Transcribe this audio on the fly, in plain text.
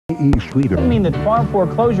Doesn't mean that farm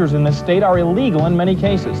foreclosures in this state are illegal in many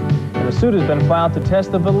cases. And a suit has been filed to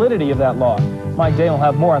test the validity of that law. Mike Day will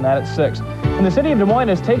have more on that at 6. And the city of Des Moines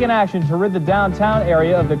has taken action to rid the downtown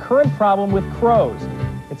area of the current problem with crows.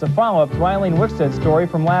 It's a follow-up to Eileen Wickstead's story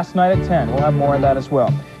from last night at 10. We'll have more on that as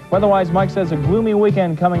well. Weather-wise, Mike says a gloomy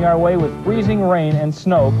weekend coming our way with freezing rain and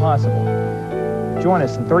snow possible. Join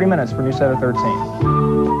us in 30 minutes for News Center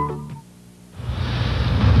 13.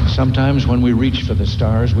 Sometimes when we reach for the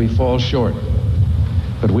stars, we fall short.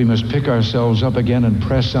 But we must pick ourselves up again and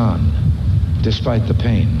press on, despite the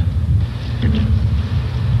pain.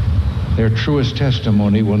 Their truest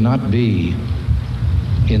testimony will not be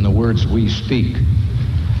in the words we speak,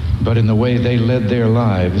 but in the way they led their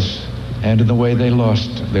lives and in the way they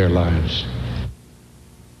lost their lives.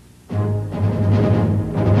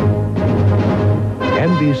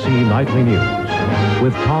 NBC Nightly News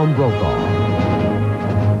with Tom Brokaw.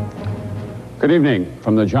 Good evening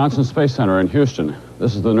from the Johnson Space Center in Houston.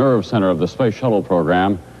 This is the nerve center of the Space Shuttle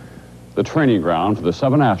program, the training ground for the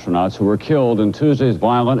 7 astronauts who were killed in Tuesday's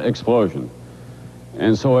violent explosion.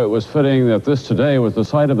 And so it was fitting that this today was the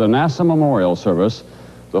site of the NASA Memorial Service,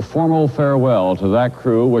 the formal farewell to that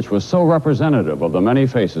crew which was so representative of the many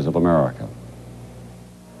faces of America.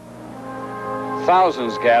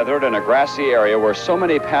 Thousands gathered in a grassy area where so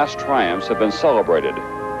many past triumphs have been celebrated,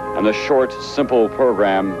 and the short, simple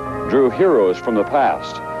program drew heroes from the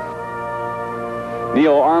past.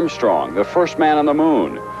 Neil Armstrong, the first man on the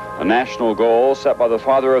moon, a national goal set by the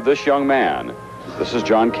father of this young man. This is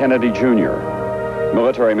John Kennedy Jr.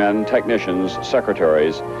 Military men, technicians,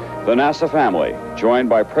 secretaries, the NASA family, joined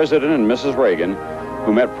by President and Mrs. Reagan,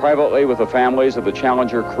 who met privately with the families of the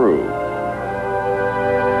Challenger crew.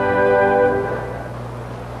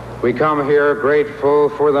 We come here grateful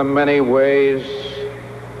for the many ways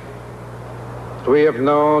we have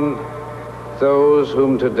known those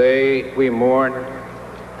whom today we mourn.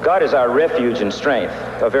 God is our refuge and strength,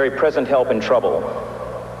 a very present help in trouble.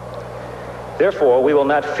 Therefore, we will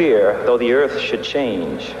not fear, though the earth should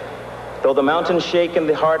change, though the mountains shake in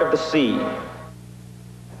the heart of the sea.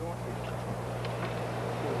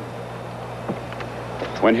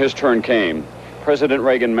 When his turn came, President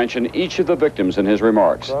Reagan mentioned each of the victims in his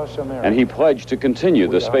remarks, and he pledged to continue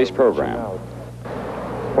the space program.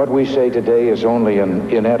 What we say today is only an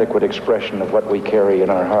inadequate expression of what we carry in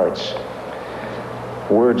our hearts.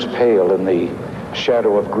 Words pale in the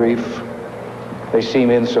shadow of grief. They seem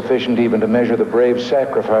insufficient even to measure the brave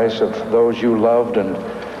sacrifice of those you loved and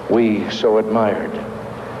we so admired.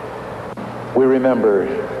 We remember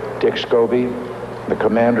Dick Scobie, the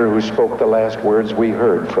commander who spoke the last words we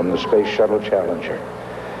heard from the Space Shuttle Challenger.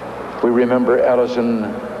 We remember Allison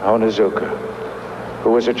Onizuka,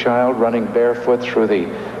 who was a child running barefoot through the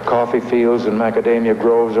coffee fields and macadamia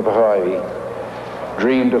groves of Hawaii,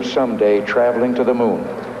 dreamed of someday traveling to the moon.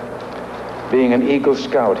 Being an Eagle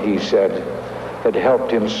Scout, he said, had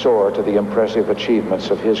helped him soar to the impressive achievements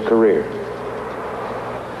of his career.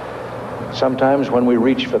 Sometimes when we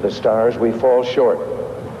reach for the stars, we fall short,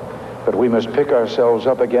 but we must pick ourselves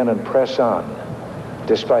up again and press on,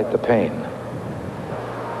 despite the pain.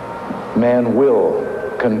 Man will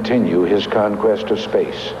continue his conquest of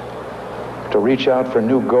space, to reach out for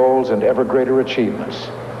new goals and ever greater achievements.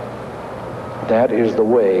 That is the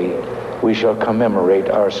way we shall commemorate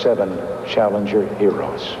our 7 Challenger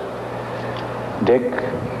heroes. Dick,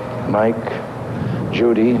 Mike,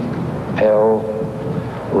 Judy, Elle,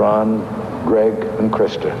 Ron, Greg, and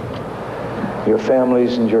Krista. Your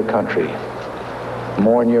families and your country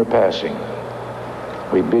mourn your passing.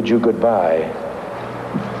 We bid you goodbye.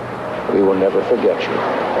 We will never forget you.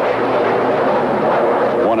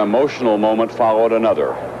 One emotional moment followed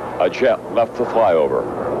another. A jet left the flyover.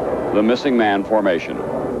 The missing man formation.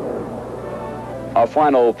 A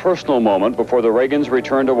final personal moment before the Reagans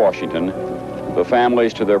returned to Washington, the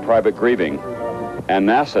families to their private grieving, and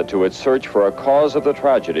NASA to its search for a cause of the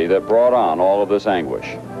tragedy that brought on all of this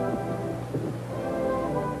anguish.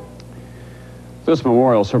 This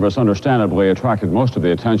memorial service understandably attracted most of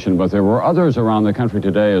the attention, but there were others around the country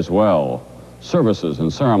today as well. Services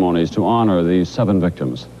and ceremonies to honor these 7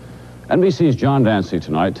 victims. NBC's John Dancy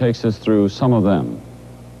tonight takes us through some of them.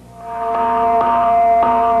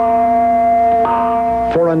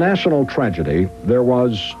 For a national tragedy, there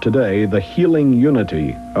was today the healing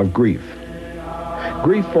unity of grief.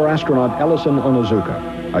 Grief for astronaut Ellison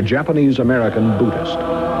Onizuka, a Japanese-American Buddhist.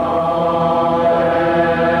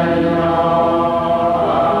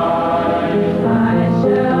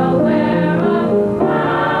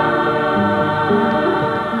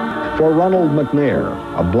 For Ronald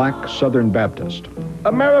McNair, a black Southern Baptist.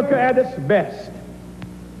 America at its best.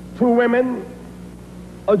 2 women,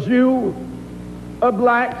 a Jew, a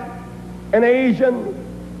black, an Asian,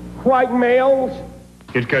 white males.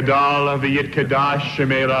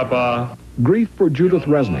 Grief for Judith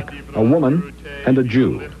Resnick, a woman and a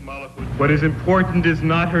Jew. What is important is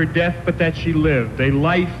not her death, but that she lived. A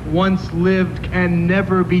life once lived can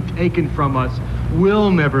never be taken from us,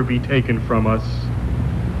 will never be taken from us.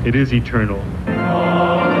 It is eternal.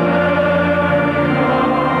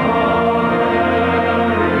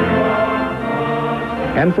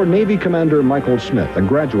 And for Navy Commander Michael Smith, a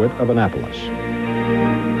graduate of Annapolis.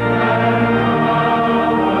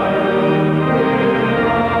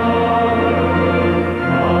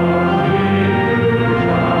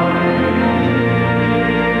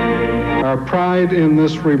 Our pride in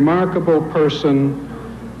this remarkable person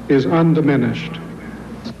is undiminished.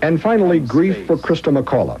 And finally, grief for Krista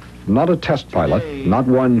McAuliffe, not a test pilot, not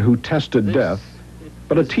one who tested death,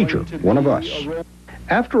 but a teacher, one of us.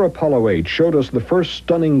 After Apollo 8 showed us the first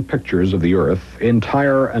stunning pictures of the Earth,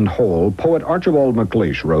 entire and whole, poet Archibald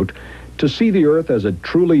MacLeish wrote, "To see the Earth as it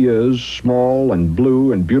truly is, small and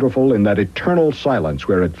blue and beautiful in that eternal silence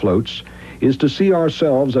where it floats, is to see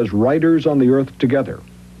ourselves as riders on the Earth together,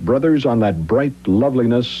 brothers on that bright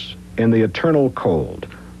loveliness in the eternal cold,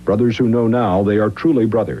 brothers who know now they are truly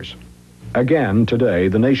brothers." Again, today,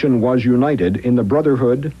 the nation was united in the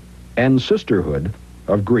brotherhood and sisterhood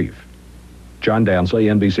of grief. John Dansley,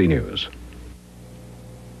 NBC News.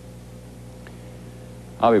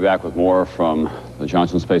 I'll be back with more from the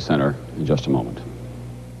Johnson Space Center in just a moment.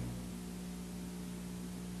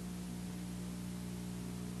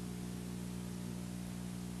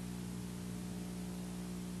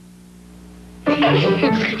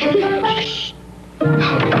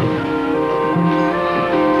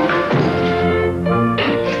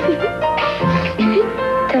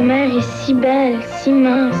 Ta mère est si belle, si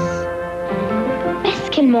mince.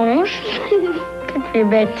 Est-ce qu'elle mange? Tu es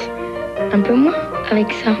bête. Un peu moins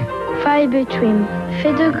avec ça. Fibre trim,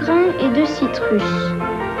 fait de grains et de citrus.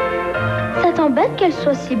 Ça t'embête qu'elle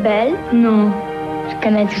soit si belle? Non, je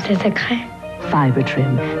connais tous ses secrets. Fibre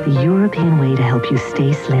trim, the European way to help you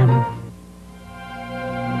stay slim.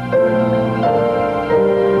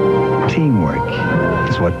 Teamwork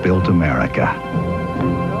is what built America.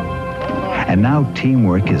 And now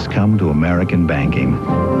teamwork has come to American banking.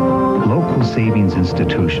 Local savings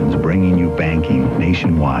institutions bringing you banking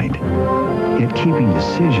nationwide, yet keeping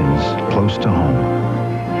decisions close to home.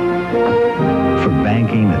 For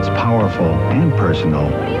banking that's powerful and personal,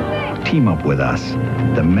 team up with us,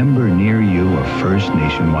 the member near you of First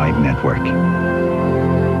Nationwide Network.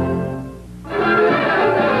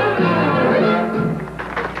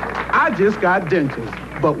 I just got dentures,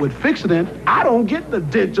 but with Fixodent, I don't get the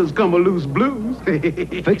dentures come a loose blues.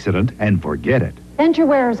 Fixodent and forget it. Denture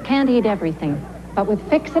wearers can't eat everything, but with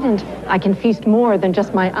Fixodent, I can feast more than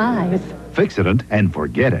just my eyes. Fixodent and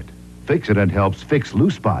forget it. Fixodent helps fix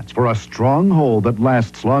loose spots for a strong hold that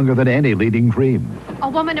lasts longer than any leading cream. A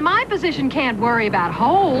woman in my position can't worry about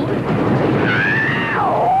hold.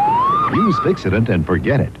 Use Fixodent and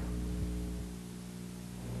forget it.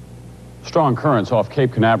 Strong currents off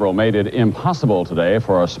Cape Canaveral made it impossible today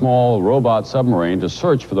for a small robot submarine to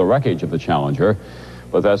search for the wreckage of the Challenger.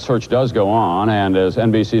 But that search does go on, and as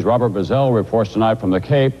NBC's Robert Bazell reports tonight from the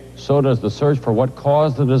Cape, so does the search for what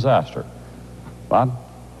caused the disaster. Bob?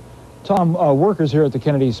 Tom, workers here at the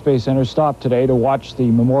Kennedy Space Center stopped today to watch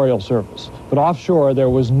the memorial service. But offshore, there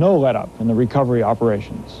was no let-up in the recovery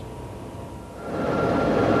operations.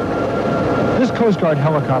 This Coast Guard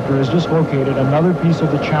helicopter has just located another piece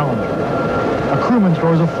of the Challenger. A crewman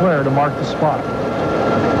throws a flare to mark the spot.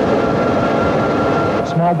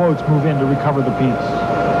 Small boats move in to recover the piece.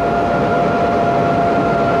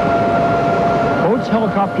 Boats,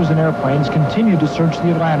 helicopters, and airplanes continue to search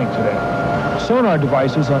the Atlantic today. Sonar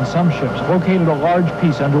devices on some ships located a large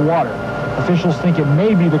piece underwater. Officials think it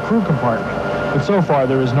may be the crew compartment, but so far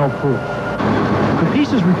there is no proof. The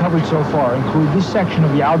pieces recovered so far include this section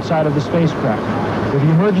of the outside of the spacecraft, with the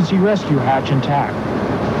emergency rescue hatch intact.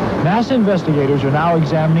 NASA investigators are now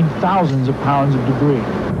examining thousands of pounds of debris.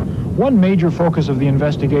 One major focus of the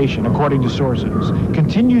investigation, according to sources,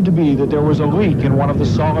 continued to be that there was a leak in one of the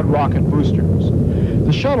solid rocket boosters.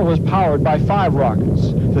 The shuttle is powered by 5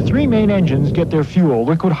 rockets. The 3 main engines get their fuel,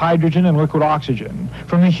 liquid hydrogen and liquid oxygen,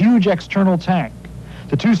 from the huge external tank.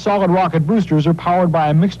 The 2 solid rocket boosters are powered by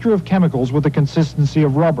a mixture of chemicals with the consistency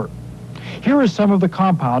of rubber. Here is some of the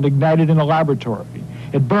compound ignited in a laboratory.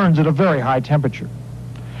 It burns at a very high temperature.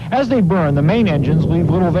 As they burn, the main engines leave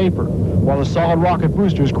little vapor, while the solid rocket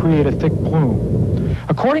boosters create a thick plume.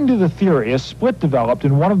 According to the theory, a split developed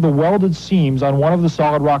in one of the welded seams on one of the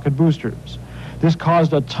solid rocket boosters. This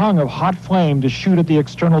caused a tongue of hot flame to shoot at the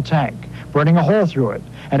external tank, burning a hole through it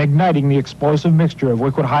and igniting the explosive mixture of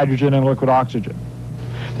liquid hydrogen and liquid oxygen.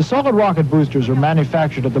 The solid rocket boosters are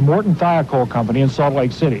manufactured at the Morton Thiokol Company in Salt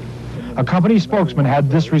Lake City. A company spokesman had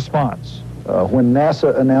this response. When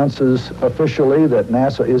NASA announces officially that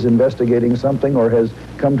NASA is investigating something or has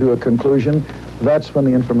come to a conclusion, that's when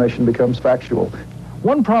the information becomes factual.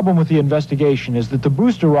 One problem with the investigation is that the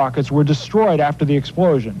booster rockets were destroyed after the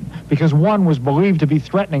explosion because one was believed to be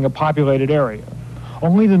threatening a populated area.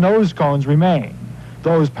 Only the nose cones remain.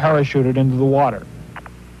 Those parachuted into the water.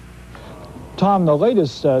 Tom, the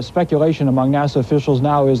latest speculation among NASA officials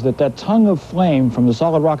now is that that tongue of flame from the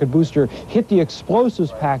solid rocket booster hit the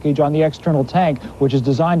explosives package on the external tank, which is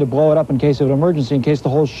designed to blow it up in case of an emergency, in case the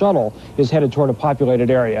whole shuttle is headed toward a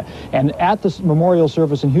populated area. And at the memorial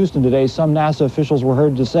service in Houston today, some NASA officials were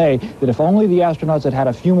heard to say that if only the astronauts had had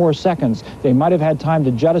a few more seconds, they might have had time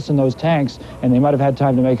to jettison those tanks, and they might have had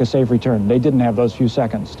time to make a safe return. They didn't have those few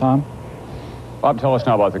seconds. Tom? Bob, tell us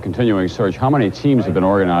now about the continuing search. How many teams have been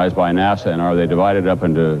organized by NASA, and are they divided up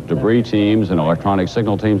into debris teams and electronic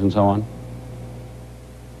signal teams and so on?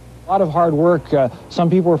 A lot of hard work. Some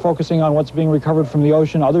people are focusing on what's being recovered from the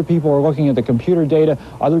ocean. Other people are looking at the computer data.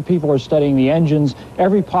 Other people are studying the engines.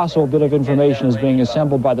 Every possible bit of information is being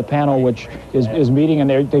assembled by the panel, which is meeting, and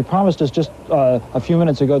they promised us just a few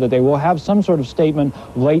minutes ago that they will have some sort of statement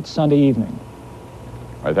late Sunday evening.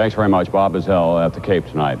 All right, thanks very much, Bob Bazell at the Cape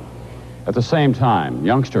tonight. At the same time,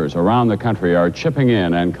 youngsters around the country are chipping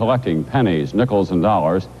in and collecting pennies, nickels, and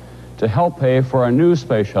dollars to help pay for a new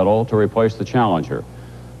space shuttle to replace the Challenger.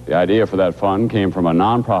 The idea for that fund came from a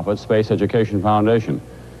nonprofit Space Education Foundation.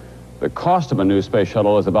 The cost of a new space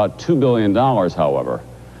shuttle is about $2 billion, however.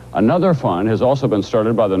 Another fund has also been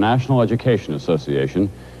started by the National Education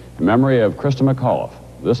Association in memory of Krista McAuliffe.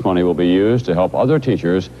 This money will be used to help other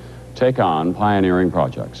teachers take on pioneering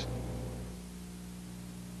projects.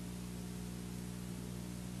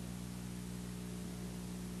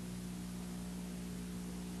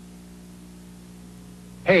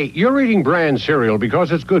 Hey, you're eating Bran cereal because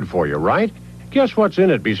it's good for you, right? Guess what's in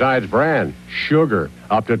it besides Bran? Sugar.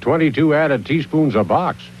 Up to 22 added teaspoons a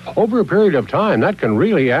box. Over a period of time, that can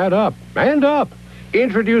really add up. And up.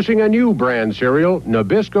 Introducing a new Bran cereal,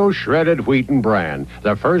 Nabisco Shredded Wheat and Bran.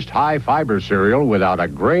 The first high-fiber cereal without a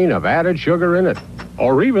grain of added sugar in it.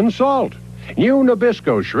 Or even salt. New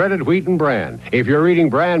Nabisco Shredded Wheat and Bran. If you're eating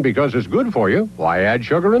Bran because it's good for you, why add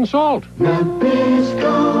sugar and salt?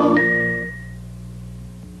 Nabisco.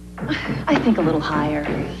 I think a little higher.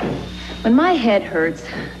 When my head hurts,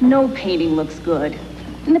 no painting looks good.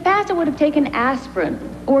 In the past, I would have taken aspirin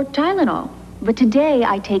or Tylenol. But today,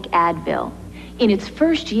 I take Advil. In its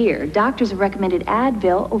first year, doctors have recommended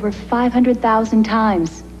Advil over 500,000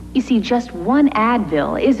 times. You see, just one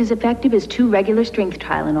Advil is as effective as 2 regular strength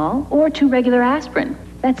Tylenol or 2 regular aspirin.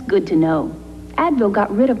 That's good to know. Advil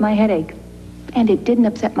got rid of my headache. And it didn't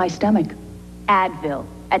upset my stomach. Advil,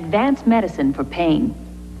 advanced medicine for pain.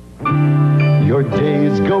 Your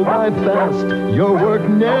days go by fast, your work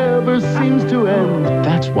never seems to end.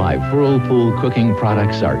 That's why Whirlpool cooking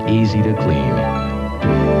products are easy to clean.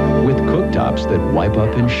 With cooktops that wipe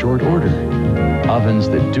up in short order, ovens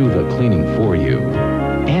that do the cleaning for you,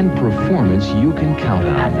 and performance you can count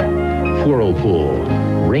on. Whirlpool,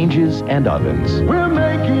 ranges and ovens. We're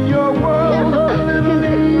making your world a little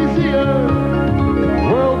easier.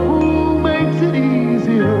 Whirlpool makes it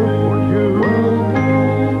easier for you.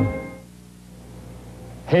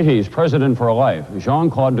 Haiti's president for life,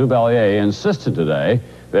 Jean-Claude Duvalier, insisted today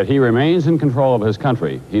that he remains in control of his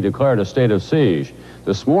country. He declared a state of siege.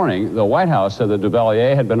 This morning, the White House said that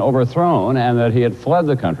Duvalier had been overthrown and that he had fled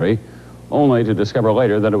the country, only to discover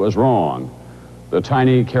later that it was wrong. The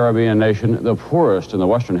tiny Caribbean nation, the poorest in the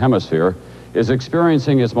Western Hemisphere, is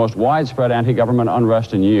experiencing its most widespread anti-government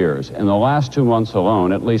unrest in years. In the last 2 months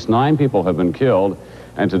alone, at least 9 people have been killed,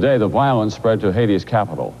 and today the violence spread to Haiti's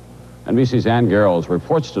capital. NBC's Ann Garrels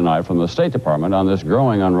reports tonight from the State Department on this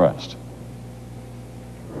growing unrest.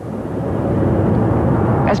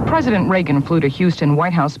 As President Reagan flew to Houston,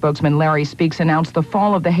 White House spokesman Larry Speakes announced the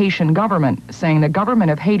fall of the Haitian government, saying the government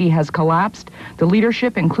of Haiti has collapsed. The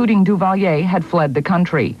leadership, including Duvalier, had fled the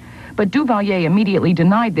country. But Duvalier immediately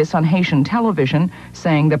denied this on Haitian television,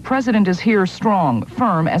 saying the president is here strong,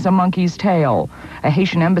 firm as a monkey's tail. A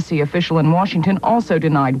Haitian embassy official in Washington also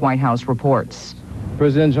denied White House reports.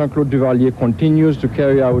 President Jean-Claude Duvalier continues to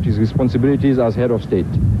carry out his responsibilities as head of state.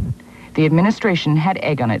 The administration had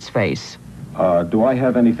egg on its face. Do I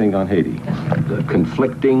have anything on Haiti? The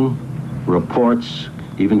conflicting reports,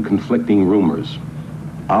 even conflicting rumors.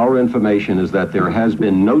 Our information is that there has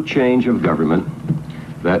been no change of government.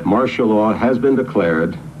 that martial law has been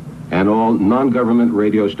declared and all non-government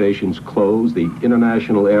radio stations closed. The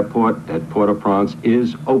international airport at Port-au-Prince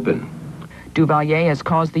is open. Duvalier has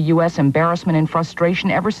caused the U.S. embarrassment and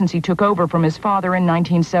frustration ever since he took over from his father in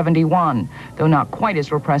 1971. Though not quite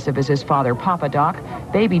as repressive as his father, Papa Doc,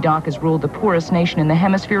 Baby Doc has ruled the poorest nation in the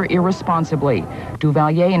hemisphere irresponsibly.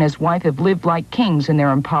 Duvalier and his wife have lived like kings in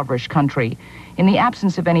their impoverished country. In the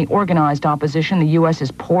absence of any organized opposition, the U.S.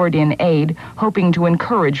 has poured in aid, hoping to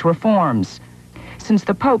encourage reforms. Since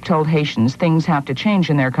the Pope told Haitians things have to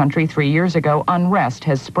change in their country 3 years ago, unrest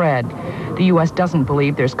has spread. The U.S. doesn't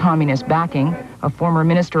believe there's communist backing. A former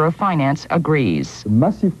Minister of Finance agrees.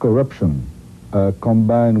 Massive corruption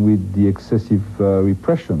combined with the excessive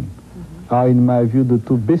repression are, in my view, the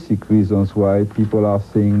two basic reasons why people are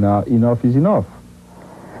saying now enough is enough.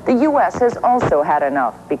 The U.S. has also had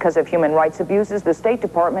enough. Because of human rights abuses, the State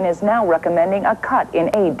Department is now recommending a cut in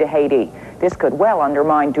aid to Haiti. This could well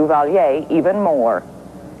undermine Duvalier even more.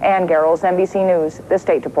 Ann Garrels, NBC News, the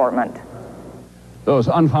State Department. Those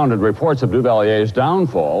unfounded reports of Duvalier's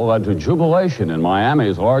downfall led to jubilation in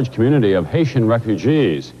Miami's large community of Haitian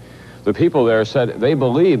refugees. The people there said they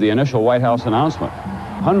believed the initial White House announcement.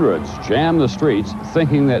 Hundreds jammed the streets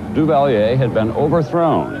thinking that Duvalier had been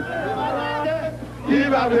overthrown.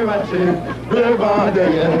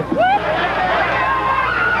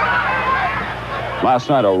 Last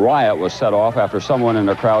night, a riot was set off after someone in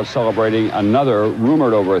the crowd celebrating another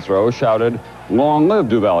rumored overthrow shouted, "Long live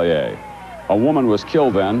Duvalier." A woman was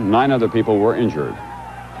killed then, 9 other people were injured.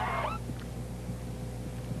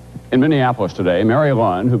 In Minneapolis today, Mary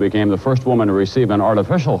Lund, who became the first woman to receive an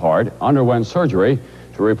artificial heart, underwent surgery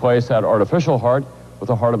to replace that artificial heart with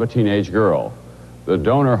the heart of a teenage girl. The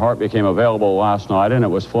donor heart became available last night, and it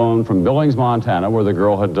was flown from Billings, Montana, where the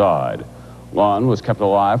girl had died. Lund was kept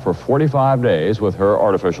alive for 45 days with her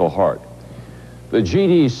artificial heart. The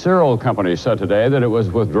GD Searle company said today that it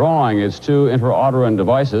was withdrawing its 2 intrauterine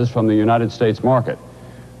devices from the United States market.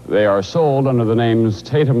 They are sold under the names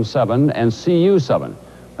Tatum 7 and CU7.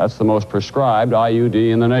 That's the most prescribed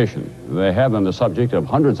IUD in the nation. They have been the subject of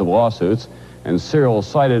hundreds of lawsuits, and Searle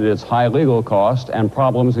cited its high legal cost and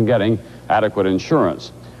problems in getting adequate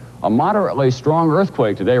insurance. A moderately strong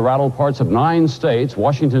earthquake today rattled parts of 9 states,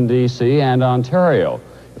 Washington, D.C., and Ontario.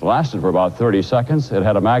 It lasted for about 30 seconds. It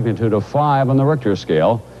had a magnitude of 5 on the Richter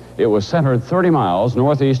scale. It was centered 30 miles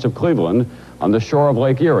northeast of Cleveland on the shore of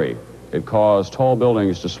Lake Erie. It caused tall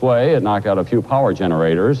buildings to sway. It knocked out a few power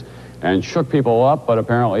generators and shook people up, but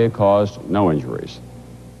apparently it caused no injuries.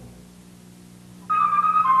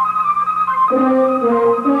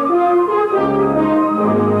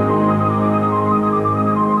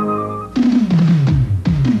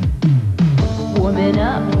 Warming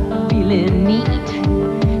up, feeling neat,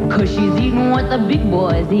 'cause she's eating what the big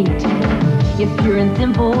boys eat. It's pure and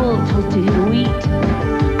simple toasted wheat,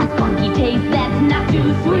 a funky taste that's not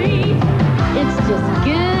too sweet. It's just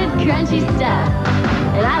good, crunchy stuff,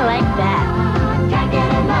 and I like that. Can't get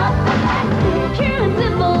enough of that. Pure and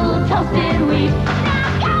simple toasted wheat.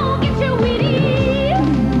 Now go get your Wheaties.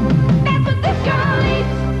 That's what this girl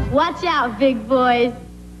eats. Watch out, big boys.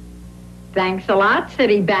 Thanks a lot,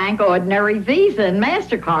 Citibank. Ordinary Visa and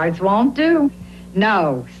MasterCards won't do.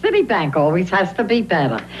 No, Citibank always has to be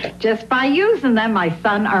better. Just by using them, my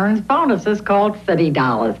son earns bonuses called Citi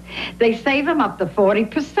Dollars. They save him up to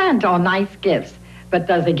 40% on nice gifts. But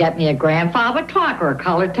does he get me a grandfather clock or a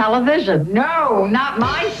color television? No, not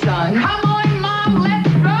my son. Come on, Mom, let's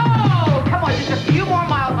go! Come on, just a few more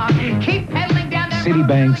miles, Mom. Keep pedaling down that road.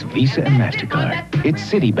 Citibank's Visa and MasterCard. It's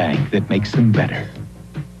Citibank that makes them better.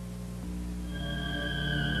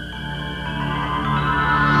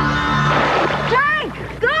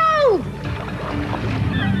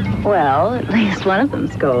 Well, at least one of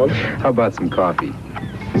them's gold. How about some coffee?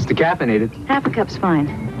 It's decaffeinated. Half a cup's fine.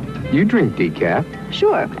 You drink decaf.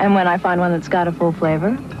 Sure, and when I find one that's got a full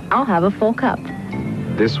flavor, I'll have a full cup.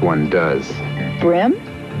 This one does. Brim?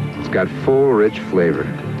 It's got full, rich flavor.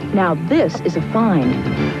 Now this is a find.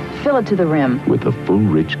 Fill it to the rim. With the full,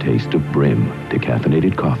 rich taste of Brim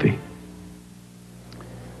decaffeinated coffee.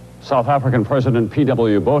 South African President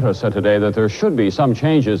P.W. Botha said today that there should be some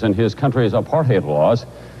changes in his country's apartheid laws,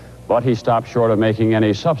 but he stopped short of making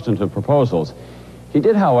any substantive proposals. He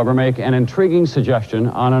did, however, make an intriguing suggestion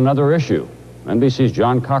on another issue. NBC's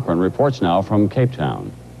John Cochran reports now from Cape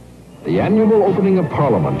Town. The annual opening of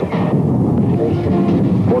Parliament.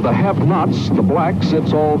 For the have-nots, the blacks,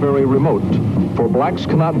 it's all very remote, for blacks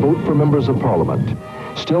cannot vote for members of Parliament.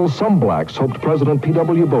 Still, some blacks hoped President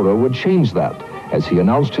P.W. Botha would change that as he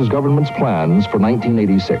announced his government's plans for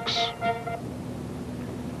 1986.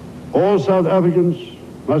 All South Africans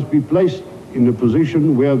must be placed in a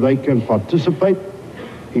position where they can participate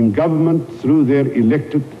in government through their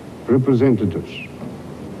elected representatives.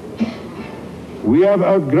 We have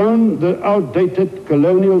outgrown the outdated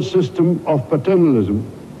colonial system of paternalism,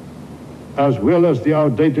 as well as the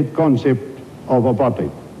outdated concept of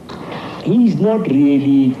apartheid. He's not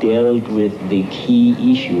really dealt with the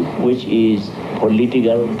key issue, which is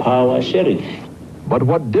political power sharing. But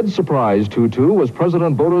what did surprise Tutu was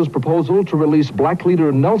President Bota's proposal to release black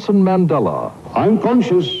leader Nelson Mandela. I'm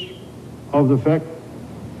conscious of the fact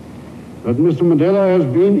that Mr. Mandela has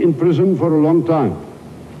been in prison for a long time,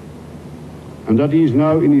 and that he is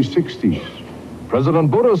now in his 60s.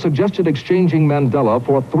 President Bota suggested exchanging Mandela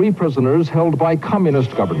for 3 prisoners held by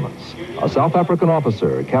communist governments. A South African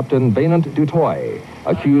officer, Captain Bainant du Toit,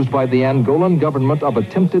 accused by the Angolan government of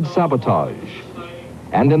attempted sabotage.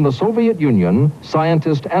 And in the Soviet Union,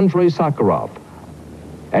 scientist Andrei Sakharov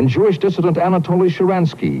and Jewish dissident Anatoly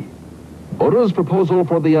Sharansky. Bota's proposal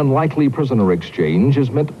for the unlikely prisoner exchange is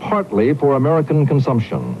meant partly for American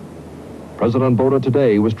consumption. President Bota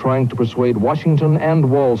today was trying to persuade Washington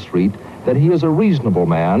and Wall Street that he is a reasonable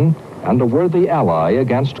man and a worthy ally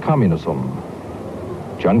against communism.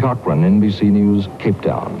 John Cochran, NBC News, Cape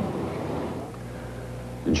Town.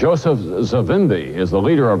 Joseph Savimbi is the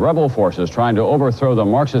leader of rebel forces trying to overthrow the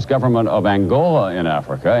Marxist government of Angola in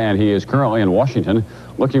Africa, and he is currently in Washington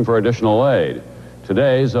looking for additional aid.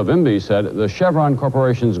 Today, Savimbi said the Chevron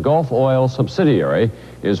Corporation's Gulf Oil subsidiary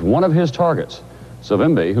is one of his targets.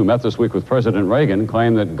 Savimbi, who met this week with President Reagan,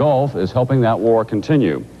 claimed that Gulf is helping that war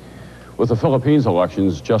continue. With the Philippines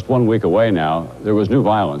elections just 1 week away now, there was new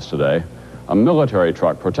violence today. A military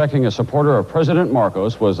truck protecting a supporter of President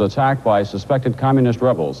Marcos was attacked by suspected communist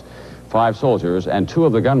rebels. 5 soldiers and 2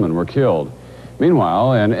 of the gunmen were killed.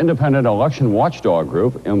 Meanwhile, an independent election watchdog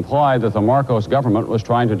group implied that the Marcos government was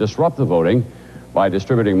trying to disrupt the voting by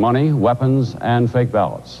distributing money, weapons, and fake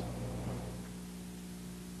ballots.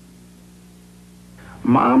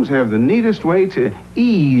 Moms have the neatest way to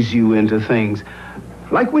ease you into things.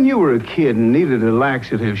 Like when you were a kid and needed a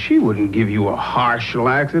laxative, she wouldn't give you a harsh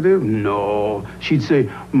laxative. No, she'd say,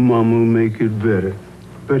 Mom will make it better.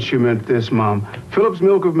 Bet she meant this, Mom. Phillips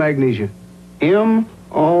milk of magnesia.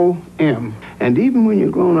 M-O-M. And even when you're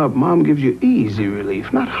grown up, Mom gives you easy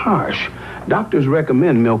relief, not harsh. Doctors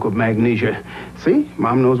recommend milk of magnesia. See,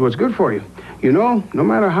 Mom knows what's good for you. You know, no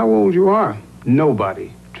matter how old you are,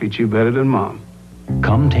 nobody treats you better than Mom.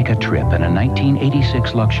 Come take a trip in a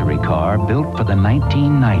 1986 luxury car built for the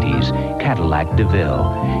 1990s, Cadillac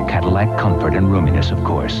DeVille. Cadillac comfort and roominess, of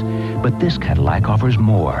course. But this Cadillac offers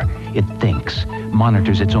more. It thinks,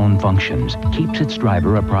 monitors its own functions, keeps its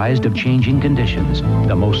driver apprised of changing conditions.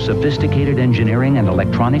 The most sophisticated engineering and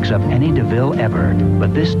electronics of any DeVille ever.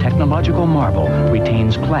 But this technological marvel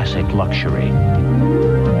retains classic luxury.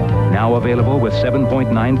 Now available with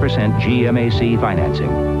 7.9% GMAC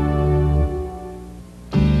financing.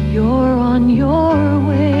 You're on your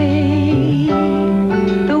way.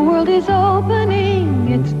 The world is opening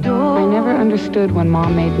its door. I never understood when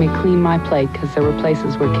Mom made me clean my plate because there were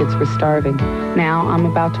places where kids were starving. Now I'm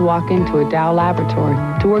about to walk into a Dow laboratory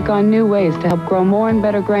to work on new ways to help grow more and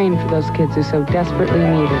better grain for those kids who so desperately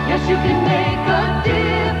need it. Yes, you can make a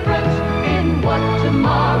difference in what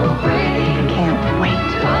tomorrow brings. I can't wait.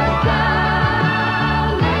 'Cause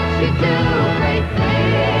Dow lets you do great things.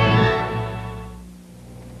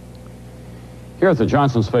 Here at the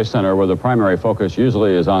Johnson Space Center, where the primary focus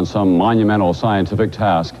usually is on some monumental scientific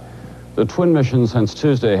task, the twin missions since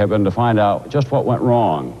Tuesday have been to find out just what went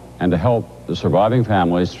wrong and to help the surviving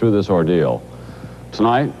families through this ordeal.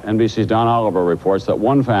 Tonight, NBC's Don Oliver reports that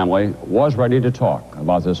one family was ready to talk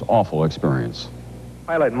about this awful experience.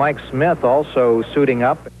 Pilot Mike Smith also suiting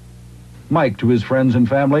up. Mike, to his friends and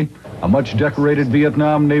family, a much decorated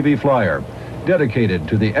Vietnam Navy flyer, dedicated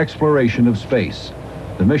to the exploration of space.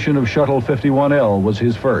 The mission of Shuttle 51L was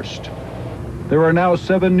his first. There are now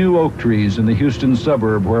 7 new oak trees in the Houston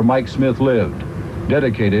suburb where Mike Smith lived,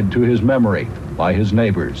 dedicated to his memory by his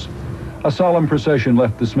neighbors. A solemn procession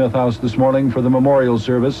left the Smith house this morning for the memorial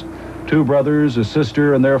service. 2 brothers, a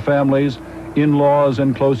sister and their families, in-laws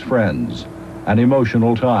and close friends. An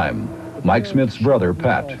emotional time. Mike Smith's brother,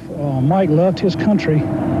 Pat. Mike loved his country.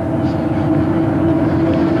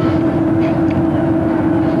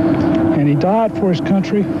 And he died for his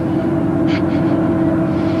country.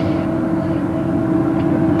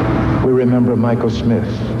 We remember Michael Smith,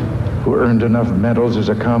 who earned enough medals as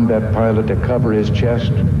a combat pilot to cover his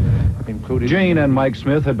chest, including Jane and Mike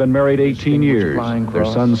Smith had been married 18 years. Their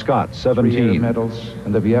son Scott, 17. Medals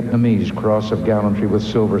and the Vietnamese Cross of Gallantry with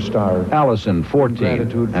Silver Star. Allison, 14,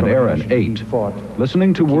 and Aaron, 8.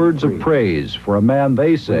 Listening to words of praise for a man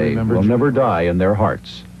they say will never die in their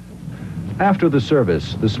hearts. After the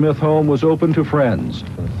service, the Smith home was open to friends.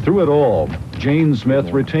 Through it all, Jane Smith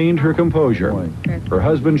retained her composure. Her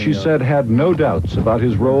husband, she said, had no doubts about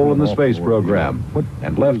his role in the space program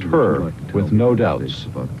and left her with no doubts.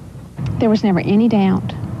 There was never any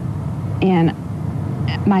doubt in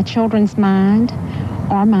my children's mind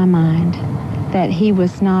or my mind that he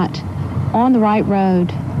was not on the right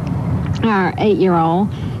road. Our 8-year-old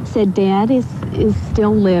said, Dad is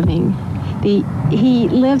still living. He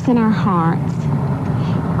lives in our hearts.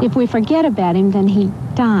 If we forget about him, then he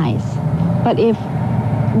dies. But if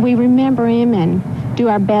we remember him and do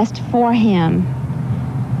our best for him,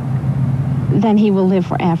 then he will live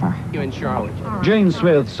forever. Jane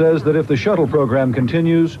Smith says that if the shuttle program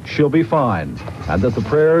continues, she'll be fine, and that the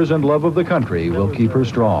prayers and love of the country will keep her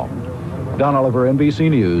strong. Don Oliver, NBC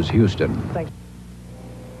News, Houston.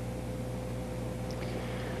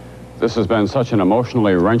 This has been such an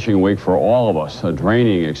emotionally wrenching week for all of us, a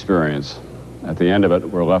draining experience. At the end of it,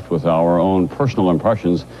 we're left with our own personal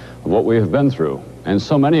impressions of what we have been through. And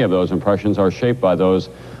so many of those impressions are shaped by those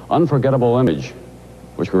unforgettable images,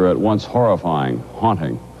 which were at once horrifying,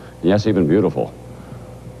 haunting, and yes, even beautiful.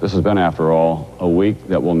 This has been, after all, a week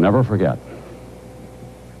that we'll never forget.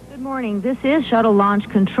 Good morning. This is Shuttle Launch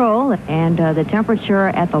Control, and the temperature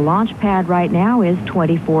at the launch pad right now is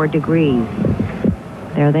 24 degrees.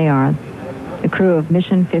 There they are, the crew of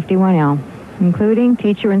Mission 51L, including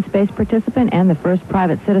teacher and space participant and the first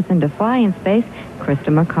private citizen to fly in space,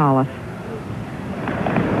 Krista McAuliffe.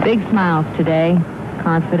 Big smiles today,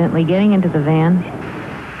 confidently getting into the van.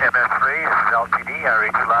 MS3, LTD, I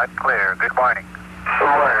read you loud and clear. Good morning. Good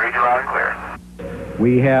morning, I read you loud and clear.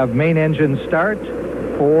 We have main engine start.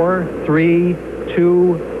 4, 3,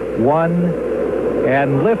 2, 1,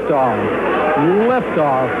 and liftoff.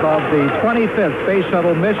 Liftoff of the 25th Space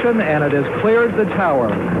Shuttle mission, and it has cleared the tower.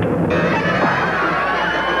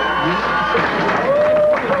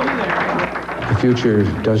 The future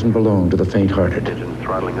doesn't belong to the faint-hearted.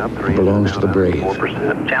 Throttling up, It belongs to the brave.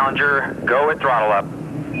 4%. Challenger, go at throttle up.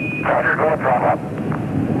 Challenger, go at throttle up.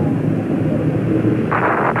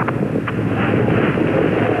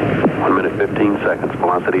 1 minute, 15 seconds.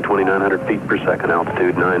 Velocity 2,900 feet per second.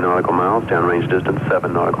 Altitude 9 nautical miles. Downrange distance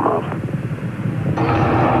 7 nautical miles.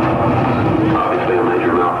 Obviously a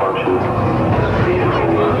major malfunction.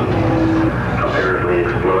 Vehicle apparently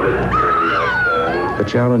exploded. The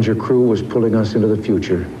Challenger crew was pulling us into the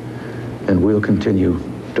future, and we'll continue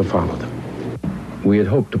to follow them. We had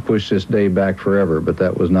hoped to push this day back forever, but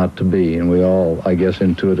that was not to be, and we all, I guess,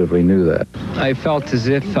 intuitively knew that. I felt as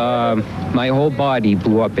if my whole body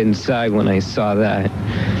blew up inside when I saw that,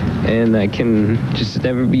 and I can just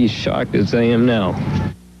never be as shocked as I am now.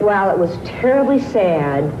 While it was terribly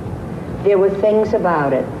sad, there were things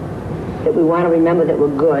about it that we want to remember that were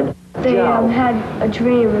good. They had a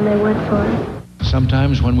dream and they went for it.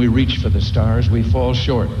 Sometimes when we reach for the stars, we fall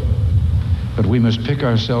short. But we must pick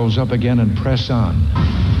ourselves up again and press on.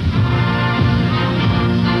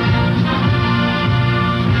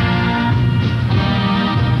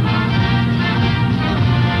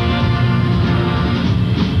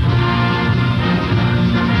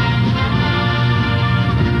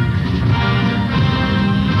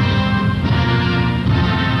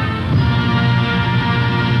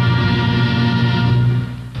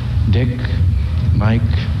 Dick, Mike,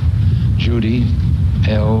 Judy,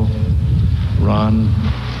 Elle, Ron,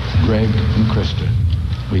 Greg, and Krista,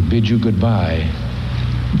 we bid you goodbye.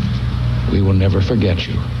 We will never forget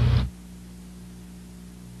you.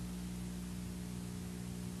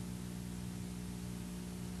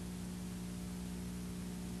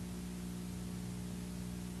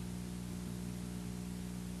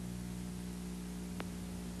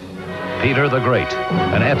 Peter the Great,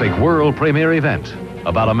 an epic world premiere event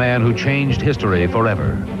about a man who changed history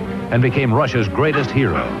forever and became Russia's greatest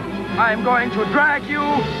hero. I'm going to drag you,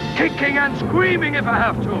 kicking and screaming if I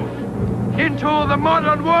have to, into the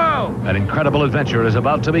modern world. An incredible adventure is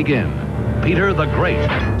about to begin. Peter the Great,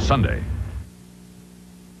 Sunday.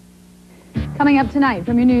 Coming up tonight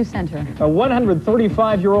from your news center. A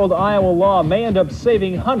 135-year-old Iowa law may end up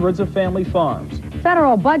saving hundreds of family farms.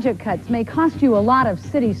 Federal budget cuts may cost you a lot of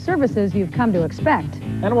city services you've come to expect.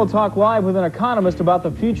 And we'll talk live with an economist about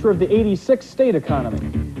the future of the 86th state economy.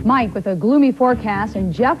 Mike with a gloomy forecast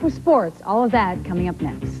and Jeff with sports. All of that coming up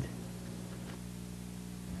next.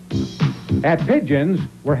 At Pigeons,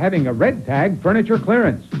 we're having a red tag furniture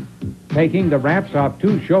clearance. taking the wraps off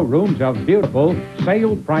 2 showrooms of beautiful,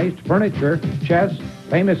 sale-priced furniture, chests,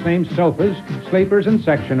 famous name sofas, sleepers and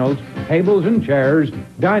sectionals, tables and chairs,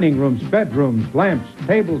 dining rooms, bedrooms, lamps,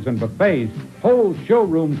 tables and buffets, whole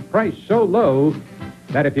showrooms priced so low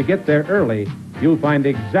that if you get there early, you'll find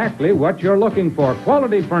exactly what you're looking for.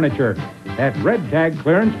 Quality furniture at red tag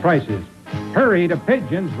clearance prices. Hurry to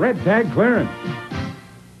Pigeon's Red Tag Clearance.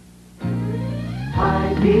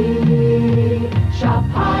 Hy-Vee, shop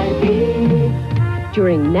Hy-Vee.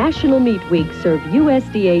 During National Meat Week, serve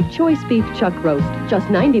USDA choice beef chuck roast, just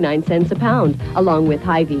 99 cents a pound, along with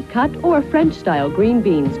Hy-Vee cut or French-style green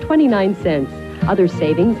beans, 29 cents. Other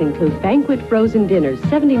savings include banquet frozen dinners,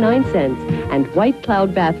 79 cents, and White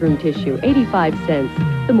Cloud bathroom tissue, 85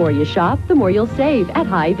 cents. The more you shop, the more you'll save at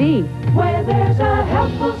Hy-Vee. Where there's a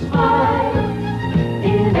helpful smile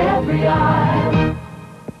in every aisle.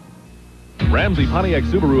 Ramsey Pontiac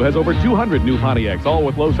Subaru has over 200 new Pontiacs, all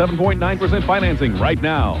with low 7.9% financing right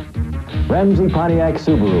now. Ramsey Pontiac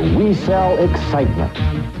Subaru, we sell excitement.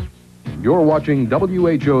 You're watching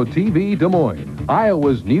WHO-TV Des Moines,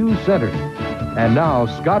 Iowa's news center. And now,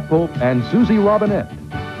 Scott Pope and Susie Robinette,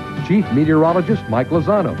 Chief Meteorologist Mike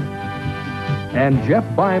Lozano, and Jeff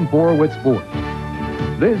Beimpour with sports.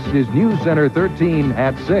 This is News Center 13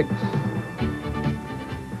 at 6.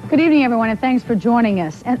 Good evening, everyone, and thanks for joining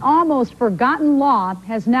us. An almost forgotten law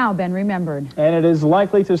has now been remembered. And it is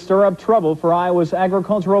likely to stir up trouble for Iowa's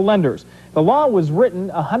agricultural lenders. The law was written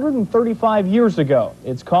 135 years ago.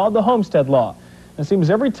 It's called the Homestead Law. It seems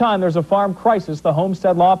every time there's a farm crisis, the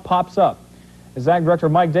Homestead Law pops up. As Ag Director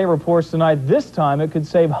Mike Day reports tonight, this time it could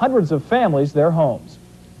save hundreds of families their homes.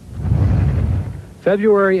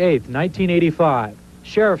 February 8, 1985,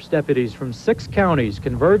 sheriff's deputies from 6 counties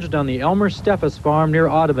converged on the Elmer Steffes farm near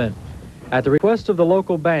Audubon. At the request of the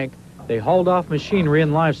local bank, they hauled off machinery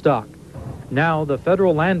and livestock. Now the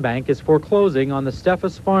federal land bank is foreclosing on the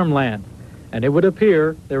Steffes farmland, and it would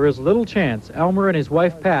appear there is little chance Elmer and his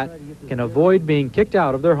wife Pat can avoid being kicked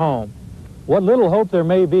out of their home. What little hope there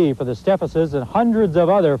may be for the Steffeses and hundreds of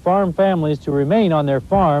other farm families to remain on their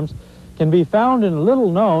farms can be found in a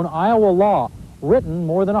little-known Iowa law written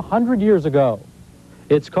more than 100 years ago.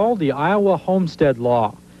 It's called the Iowa Homestead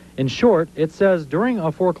Law. In short, it says during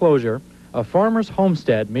a foreclosure, a farmer's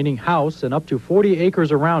homestead, meaning house and up to 40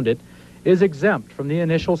 acres around it, is exempt from the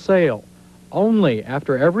initial sale. Only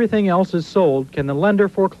after everything else is sold can the lender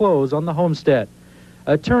foreclose on the homestead.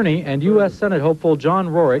 Attorney and U.S. Senate hopeful John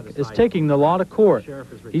Rorick is taking the law to court.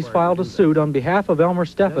 He's filed a suit on behalf of Elmer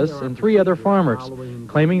Steffes and 3 other farmers,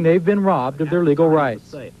 claiming they've been robbed of their legal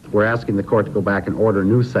rights. We're asking the court to go back and order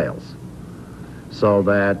new sales so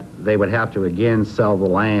that they would have to again sell the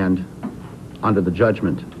land under the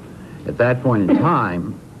judgment. At that point in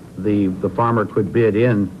time, the farmer could bid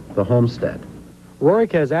in the homestead.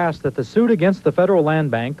 Rorick has asked that the suit against the federal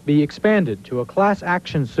land bank be expanded to a class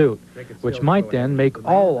action suit, which might then make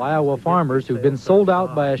all Iowa farmers who've been sold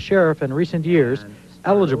out by a sheriff in recent years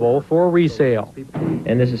eligible for resale.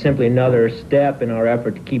 And this is simply another step in our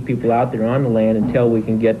effort to keep people out there on the land until we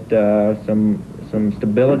can get some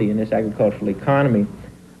stability in this agricultural economy.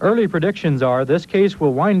 Early predictions are this case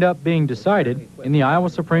will wind up being decided in the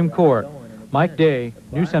Iowa Supreme Court. Mike Day,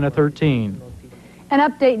 News Center 13. An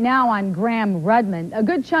update now on Graham Rudman. A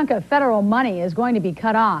good chunk of federal money is going to be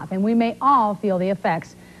cut off, and we may all feel the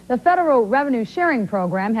effects. The Federal Revenue Sharing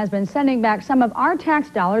Program has been sending back some of our tax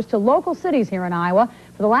dollars to local cities here in Iowa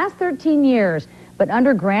for the last 13 years. But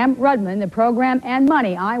under Graham Rudman, the program and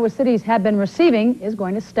money Iowa cities have been receiving is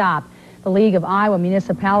going to stop. The League of Iowa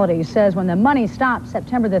Municipalities says when the money stops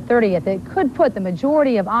September the 30th, it could put the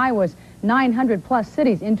majority of Iowa's 900-plus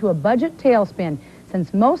cities into a budget tailspin,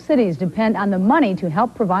 since most cities depend on the money to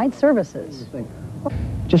help provide services.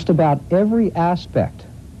 Just about every aspect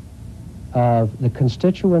of the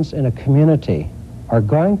constituents in a community are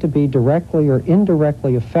going to be directly or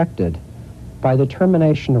indirectly affected by the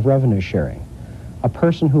termination of revenue sharing. A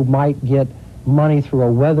person who might get money through a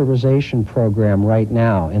weatherization program right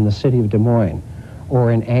now in the city of Des Moines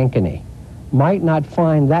or in Ankeny might not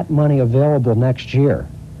find that money available next year,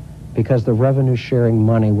 because the revenue sharing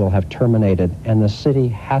money will have terminated, and the city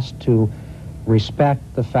has to respect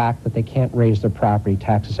the fact that they can't raise their property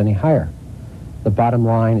taxes any higher. The bottom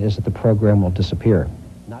line is that the program will disappear.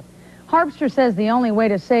 Harpster says the only way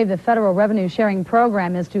to save the federal revenue sharing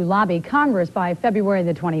program is to lobby Congress by February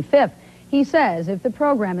the 25th. He says if the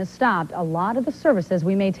program is stopped, a lot of the services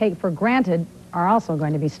we may take for granted are also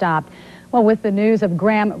going to be stopped. Well, with the news of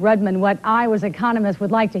Graham Rudman, what Iowa's economists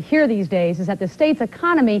would like to hear these days is that the state's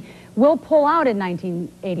economy will pull out in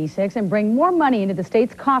 1986 and bring more money into the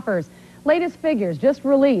state's coffers. Latest figures just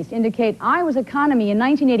released indicate Iowa's economy in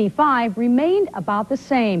 1985 remained about the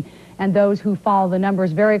same. And those who follow the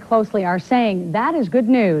numbers very closely are saying that is good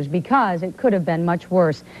news because it could have been much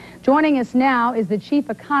worse. Joining us now is the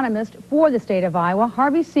chief economist for the state of Iowa,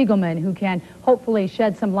 Harvey Siegelman, who can hopefully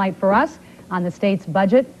shed some light for us on the state's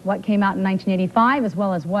budget, what came out in 1985, as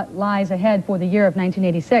well as what lies ahead for the year of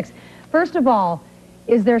 1986. First of all,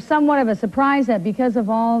 is there somewhat of a surprise that because of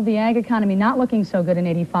all the ag economy not looking so good in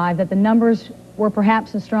 85, that the numbers were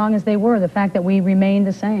perhaps as strong as they were, the fact that we remained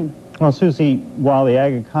the same? Well, Susie, while the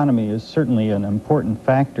ag economy is certainly an important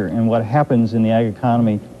factor, and what happens in the ag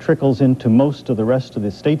economy trickles into most of the rest of the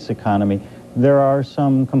state's economy, there are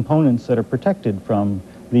some components that are protected from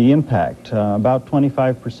the impact. About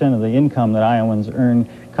 25% of the income that Iowans earn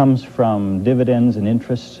comes from dividends and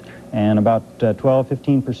interest, and about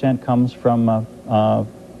 12-15% comes from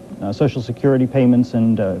Social Security payments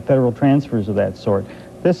and federal transfers of that sort.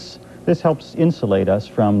 This helps insulate us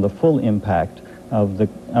from the full impact of the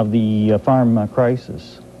farm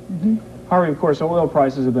crisis. Mm-hmm. Harvey, of course, oil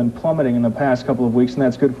prices have been plummeting in the past couple of weeks, and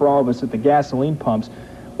that's good for all of us at the gasoline pumps.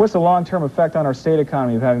 What's the long-term effect on our state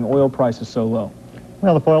economy of having oil prices so low?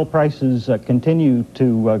 Well, if oil prices continue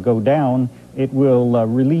to go down, it will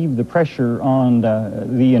relieve the pressure on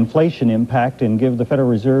the inflation impact and give the Federal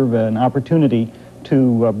Reserve an opportunity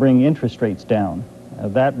to bring interest rates down.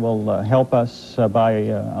 That will help us by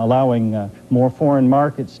allowing more foreign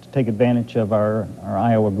markets to take advantage of our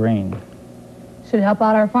Iowa grain. Should help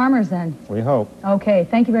out our farmers then. We hope. Okay,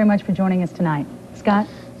 thank you very much for joining us tonight. Scott?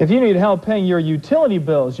 If you need help paying your utility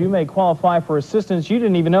bills, you may qualify for assistance you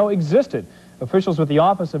didn't even know existed. Officials with the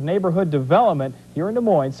Office of Neighborhood Development here in Des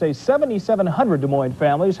Moines say 7,700 Des Moines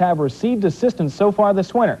families have received assistance so far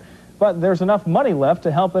this winter. But there's enough money left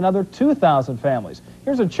to help another 2,000 families.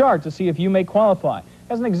 Here's a chart to see if you may qualify.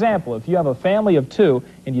 As an example, if you have a family of 2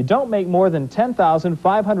 and you don't make more than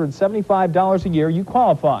 $10,575 a year, you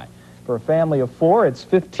qualify. For a family of 4, it's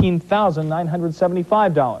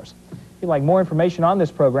 $15,975. If you'd like more information on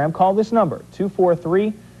this program, call this number,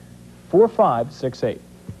 243-4568.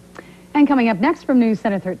 And coming up next from News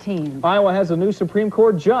Center 13. Iowa has a new Supreme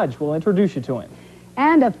Court judge. We'll introduce you to him.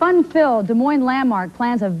 And a fun-filled Des Moines landmark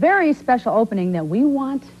plans a very special opening that we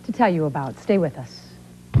want to tell you about. Stay with us.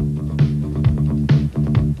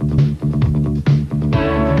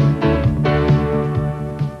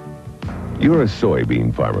 You're a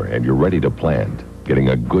soybean farmer and you're ready to plant. Getting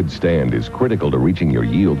a good stand is critical to reaching your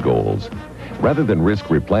yield goals. Rather than risk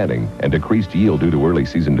replanting and decreased yield due to early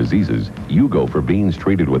season diseases, you go for beans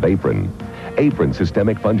treated with Apron. Apron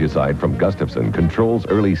systemic fungicide from Gustafson controls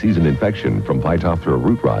early season infection from Phytophthora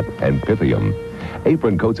root rot and Pythium.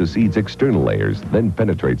 Apron coats a seed's external layers, then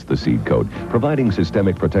penetrates the seed coat, providing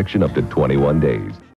systemic protection up to 21 days.